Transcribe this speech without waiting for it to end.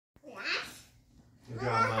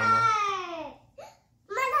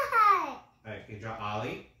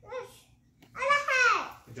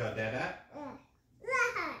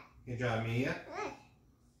draw Amelia?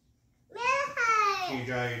 Can you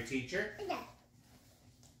draw your teacher?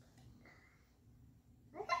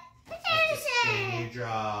 Can you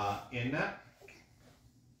draw Inna?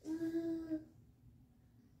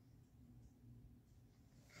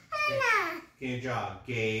 Can you draw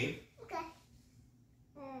Gabe?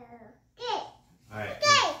 Alright.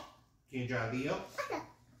 Can you draw Leo?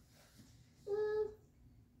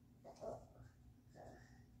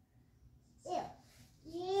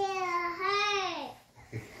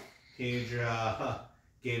 Can you draw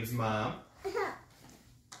Gabe's mom? Okay.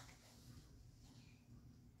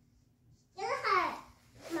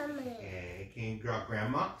 Can you draw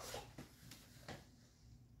Grandma?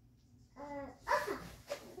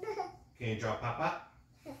 Can you draw Papa?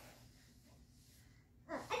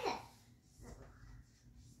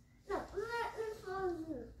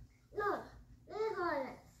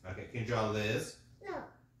 Okay. Can you draw Liz?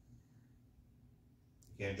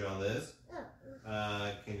 Can you draw Liz?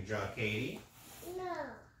 Can you draw Katie?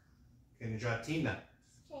 Can you draw Tina?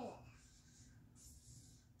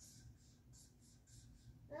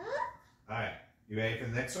 Alright, you ready for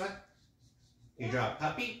the next one? Can you draw a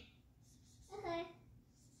puppy?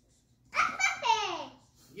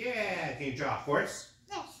 Yeah! Can you draw a horse?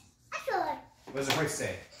 What does a horse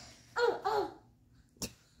say?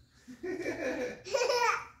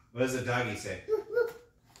 What does a doggy say?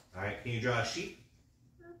 Alright, can you draw a sheep?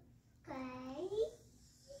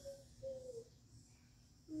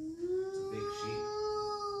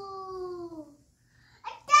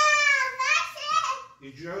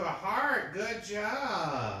 You drew a heart. Good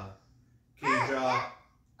job. Can you draw?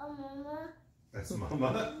 Mama. That's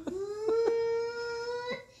Mama.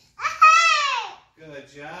 Good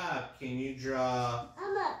job. Can you draw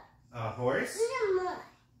a horse?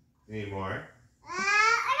 You need more.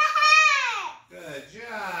 Good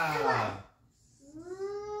job.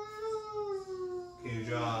 Can you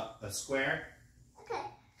draw a square?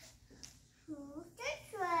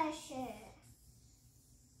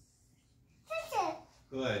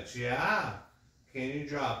 Good job. Can you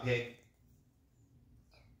draw a pig?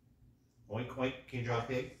 Oink, oink. Can you draw a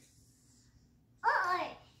pig?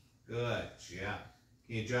 Good job.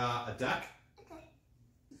 Can you draw a duck?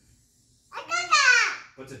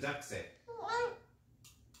 What's a duck say?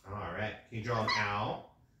 All right. Can you draw an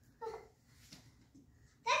owl?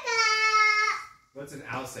 What's an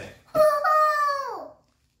owl say?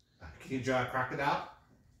 Can you draw a crocodile?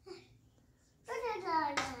 What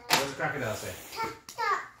does a crocodile say?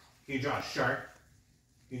 Can you draw a shark?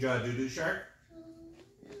 Can you draw a doo-doo shark?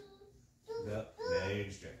 No, you're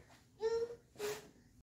just joking.